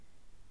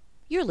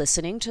You're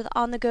listening to the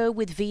On the Go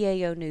with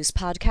VAO News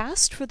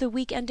podcast for the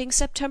week ending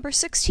September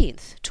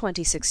 16th,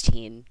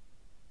 2016.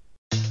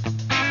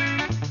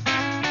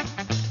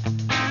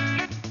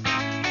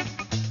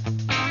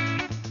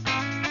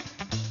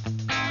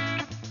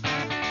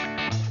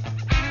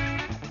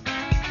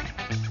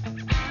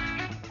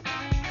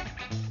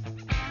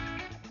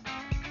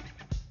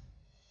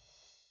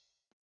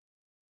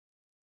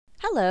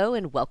 Hello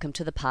and welcome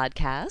to the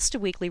podcast, a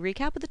weekly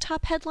recap of the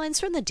top headlines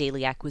from the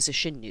Daily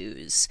Acquisition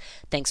News.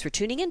 Thanks for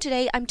tuning in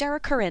today. I'm Dara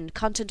Curran,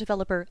 content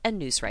developer and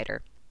news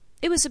writer.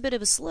 It was a bit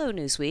of a slow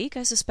news week,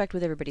 I suspect,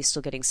 with everybody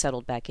still getting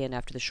settled back in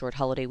after the short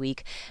holiday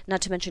week,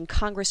 not to mention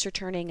Congress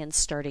returning and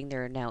starting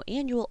their now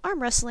annual arm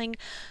wrestling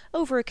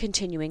over a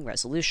continuing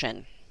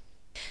resolution.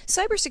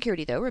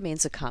 Cybersecurity, though,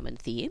 remains a common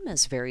theme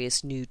as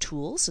various new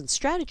tools and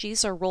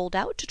strategies are rolled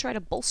out to try to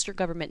bolster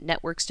government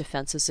networks'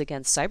 defenses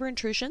against cyber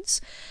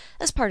intrusions.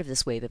 As part of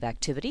this wave of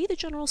activity, the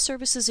General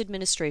Services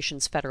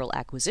Administration's Federal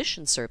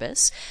Acquisition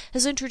Service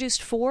has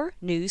introduced 4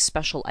 new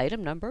special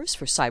item numbers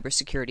for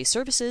cybersecurity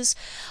services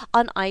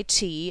on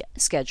IT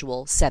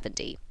Schedule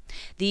 70.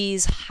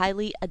 These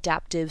highly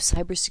adaptive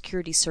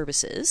cybersecurity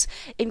services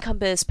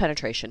encompass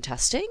penetration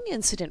testing,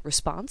 incident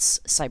response,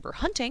 cyber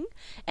hunting,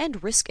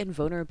 and risk and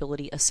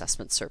vulnerability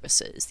assessment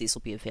services. These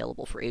will be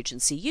available for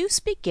agency use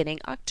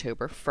beginning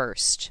October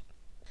 1st.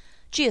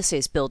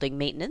 GSA's Building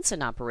Maintenance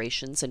and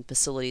Operations and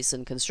Facilities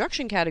and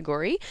Construction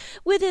category,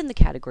 within the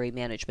Category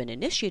Management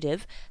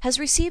Initiative, has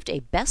received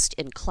a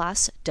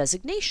Best-in-Class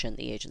designation,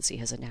 the agency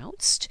has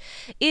announced.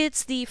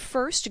 It's the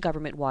first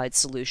government-wide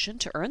solution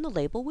to earn the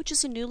label, which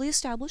is a newly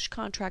established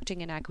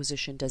contracting and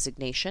acquisition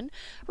designation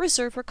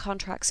reserved for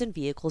contracts and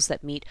vehicles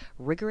that meet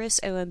rigorous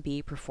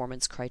OMB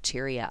performance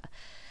criteria.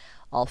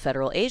 All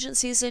federal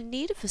agencies in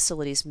need of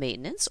facilities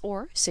maintenance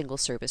or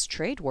single-service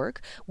trade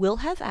work will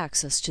have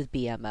access to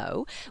the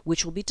BMO,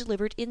 which will be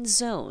delivered in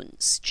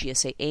zones.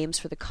 GSA aims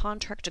for the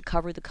contract to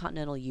cover the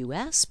continental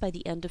U.S. by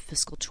the end of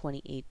fiscal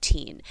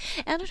 2018,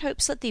 and it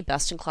hopes that the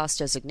best-in-class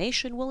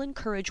designation will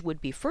encourage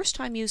would-be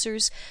first-time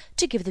users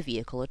to give the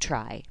vehicle a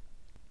try.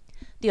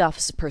 The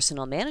Office of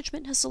Personnel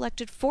Management has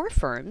selected 4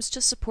 firms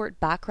to support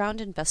background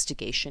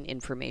investigation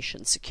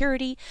information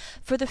security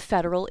for the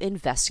Federal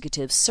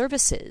Investigative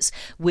Services,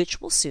 which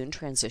will soon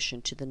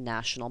transition to the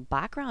National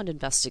Background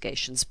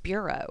Investigations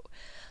Bureau.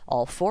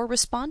 All 4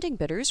 responding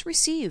bidders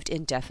received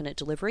indefinite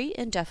delivery,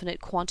 indefinite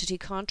quantity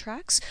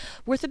contracts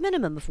worth a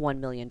minimum of $1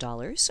 million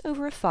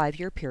over a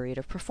 5-year period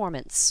of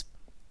performance.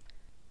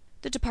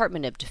 The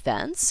Department of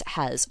Defense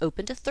has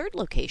opened a 3rd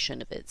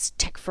location of its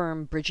tech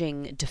firm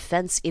Bridging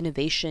Defense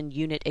Innovation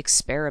Unit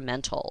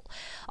Experimental.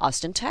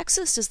 Austin,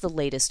 Texas is the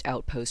latest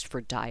outpost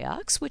for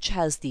Diox, which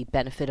has the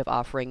benefit of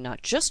offering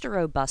not just a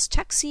robust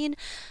tech scene,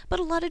 but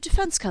a lot of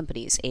defense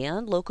companies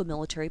and local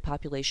military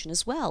population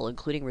as well,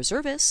 including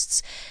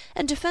reservists.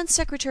 And Defense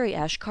Secretary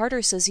Ash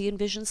Carter says he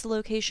envisions the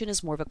location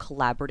as more of a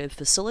collaborative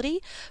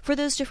facility for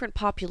those different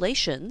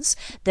populations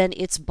than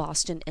its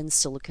Boston and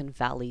Silicon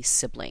Valley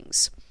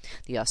siblings.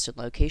 The Austin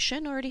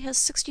location already has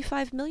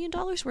 $65 million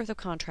worth of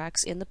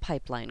contracts in the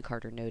pipeline,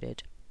 Carter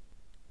noted.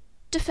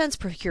 Defense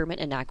Procurement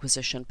and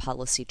Acquisition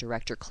Policy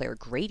Director Claire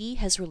Grady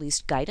has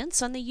released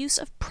guidance on the use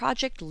of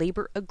Project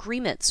Labor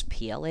Agreements,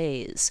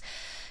 PLAs.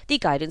 The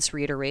guidance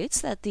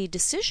reiterates that the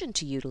decision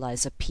to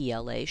utilize a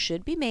PLA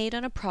should be made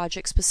on a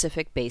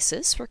project-specific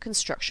basis for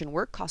construction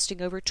work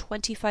costing over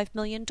 $25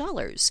 million,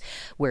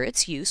 where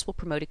its use will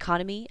promote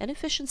economy and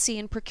efficiency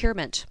in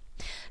procurement.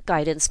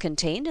 Guidance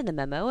contained in the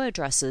memo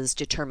addresses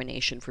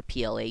determination for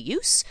PLA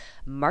use,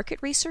 market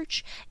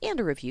research, and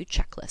a review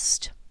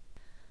checklist.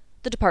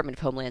 The Department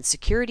of Homeland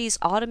Security's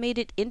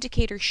automated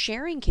indicator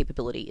sharing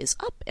capability is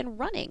up and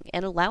running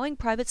and allowing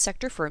private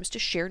sector firms to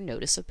share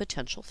notice of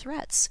potential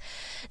threats.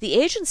 The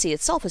agency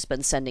itself has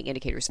been sending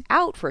indicators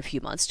out for a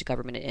few months to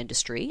government and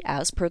industry,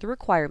 as per the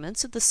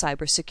requirements of the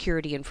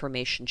Cybersecurity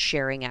Information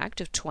Sharing Act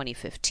of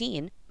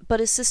 2015, but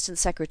Assistant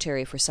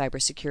Secretary for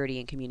Cybersecurity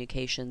and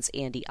Communications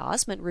Andy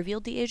Osmond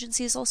revealed the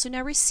agency is also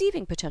now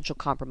receiving potential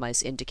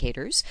compromise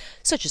indicators,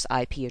 such as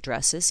IP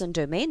addresses and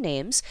domain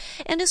names,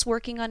 and is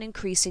working on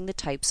increasing the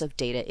types of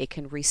data it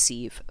can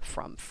receive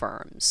from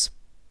firms.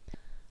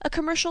 A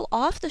commercial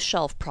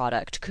off-the-shelf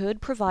product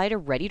could provide a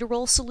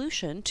ready-to-roll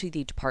solution to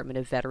the Department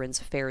of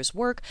Veterans Affairs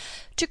work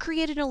to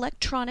create an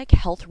electronic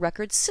health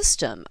record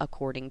system,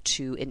 according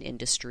to an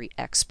industry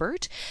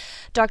expert.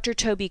 Dr.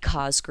 Toby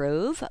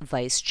Cosgrove,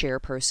 Vice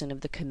Chairperson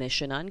of the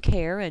Commission on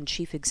Care and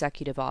Chief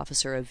Executive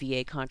Officer of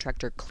VA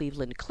contractor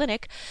Cleveland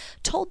Clinic,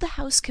 told the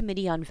House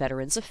Committee on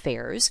Veterans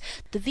Affairs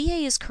the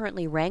VA is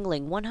currently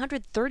wrangling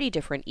 130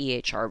 different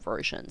EHR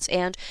versions,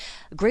 and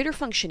greater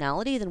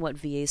functionality than what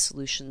VA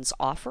solutions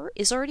offer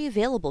is already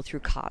available through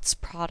COTS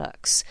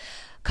products.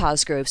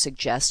 Cosgrove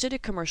suggested a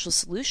commercial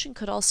solution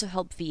could also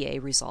help VA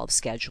resolve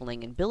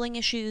scheduling and billing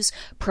issues,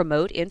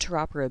 promote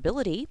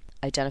interoperability,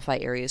 identify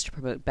areas to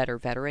promote better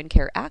veteran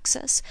care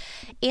access,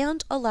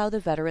 and allow the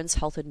Veterans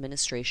Health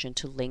Administration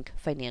to link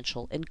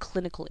financial and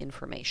clinical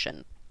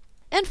information.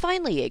 And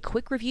finally, a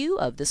quick review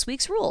of this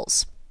week's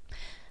rules.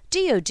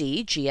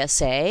 DoD,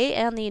 GSA,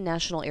 and the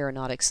National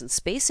Aeronautics and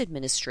Space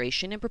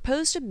Administration have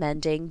proposed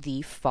amending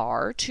the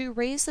FAR to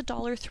raise the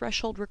dollar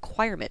threshold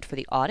requirement for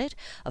the audit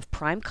of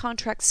prime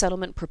contract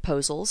settlement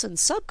proposals and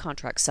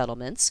subcontract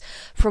settlements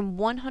from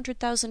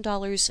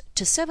 $100,000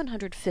 to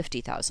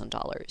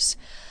 $750,000.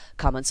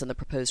 Comments on the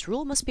proposed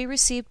rule must be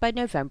received by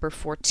November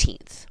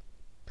 14th.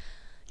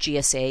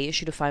 GSA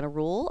issued a final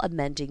rule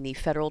amending the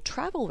federal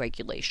travel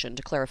regulation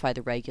to clarify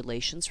the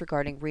regulations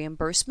regarding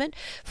reimbursement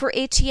for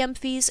ATM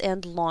fees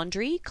and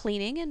laundry,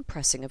 cleaning, and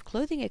pressing of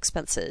clothing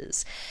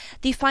expenses.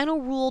 The final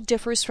rule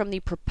differs from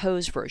the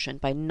proposed version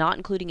by not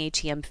including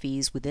ATM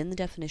fees within the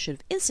definition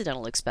of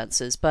incidental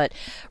expenses, but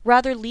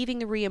rather leaving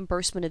the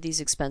reimbursement of these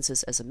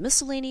expenses as a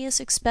miscellaneous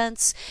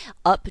expense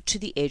up to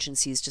the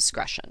agency's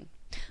discretion.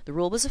 The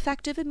rule was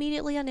effective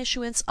immediately on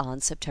issuance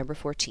on September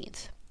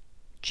 14th.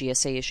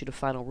 GSA issued a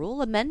final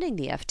rule amending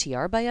the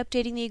FTR by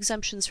updating the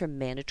exemptions from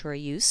mandatory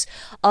use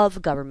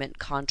of government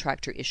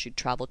contractor-issued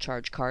travel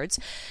charge cards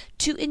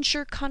to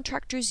ensure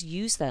contractors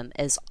use them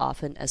as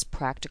often as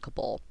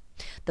practicable.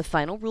 The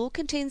final rule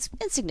contains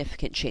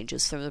insignificant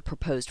changes from the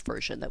proposed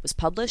version that was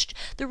published.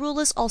 The rule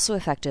is also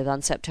effective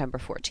on September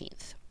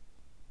 14th.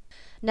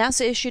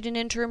 NASA issued an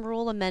interim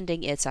rule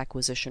amending its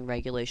acquisition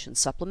regulation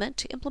supplement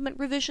to implement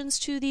revisions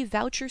to the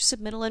voucher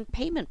submittal and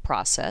payment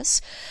process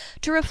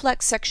to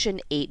reflect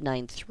Section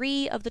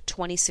 893 of the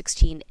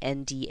 2016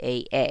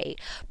 NDAA,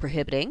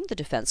 prohibiting the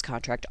Defense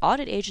Contract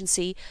Audit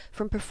Agency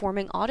from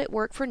performing audit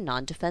work for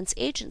non-defense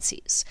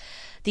agencies.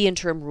 The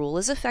interim rule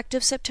is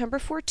effective September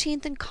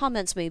 14th, and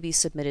comments may be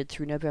submitted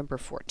through November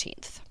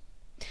 14th.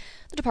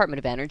 The Department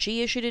of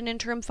Energy issued an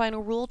interim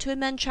final rule to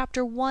amend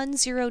Chapter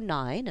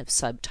 109 of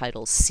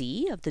Subtitle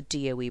C of the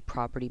DOE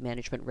Property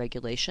Management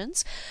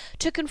Regulations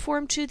to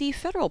conform to the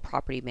Federal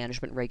Property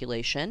Management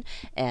Regulation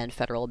and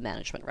Federal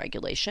Management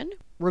Regulation,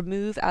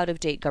 remove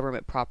out-of-date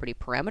government property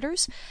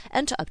parameters,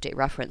 and to update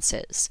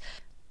references.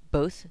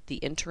 Both the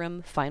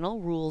interim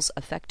final rule's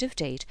effective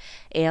date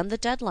and the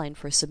deadline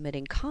for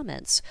submitting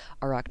comments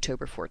are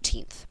October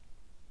 14th.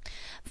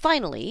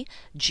 Finally,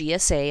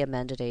 GSA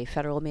amended a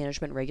Federal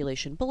Management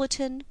Regulation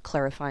Bulletin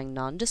clarifying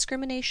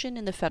non-discrimination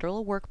in the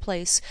federal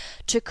workplace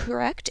to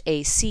correct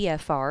a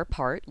CFR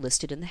part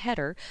listed in the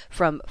header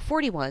from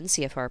 41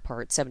 CFR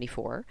Part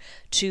 74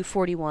 to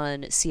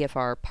 41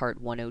 CFR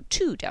Part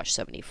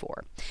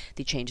 102-74.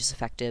 The change is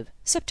effective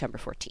September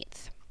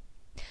 14th.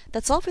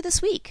 That's all for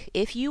this week.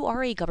 If you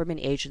are a government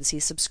agency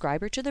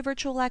subscriber to the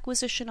Virtual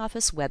Acquisition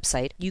Office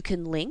website, you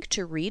can link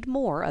to read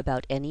more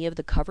about any of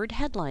the covered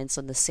headlines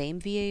on the same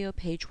VAO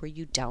page where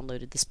you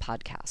downloaded this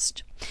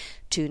podcast.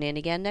 Tune in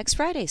again next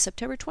Friday,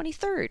 September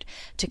 23rd,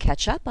 to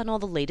catch up on all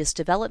the latest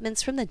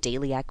developments from the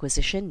Daily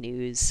Acquisition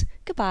News.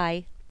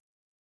 Goodbye.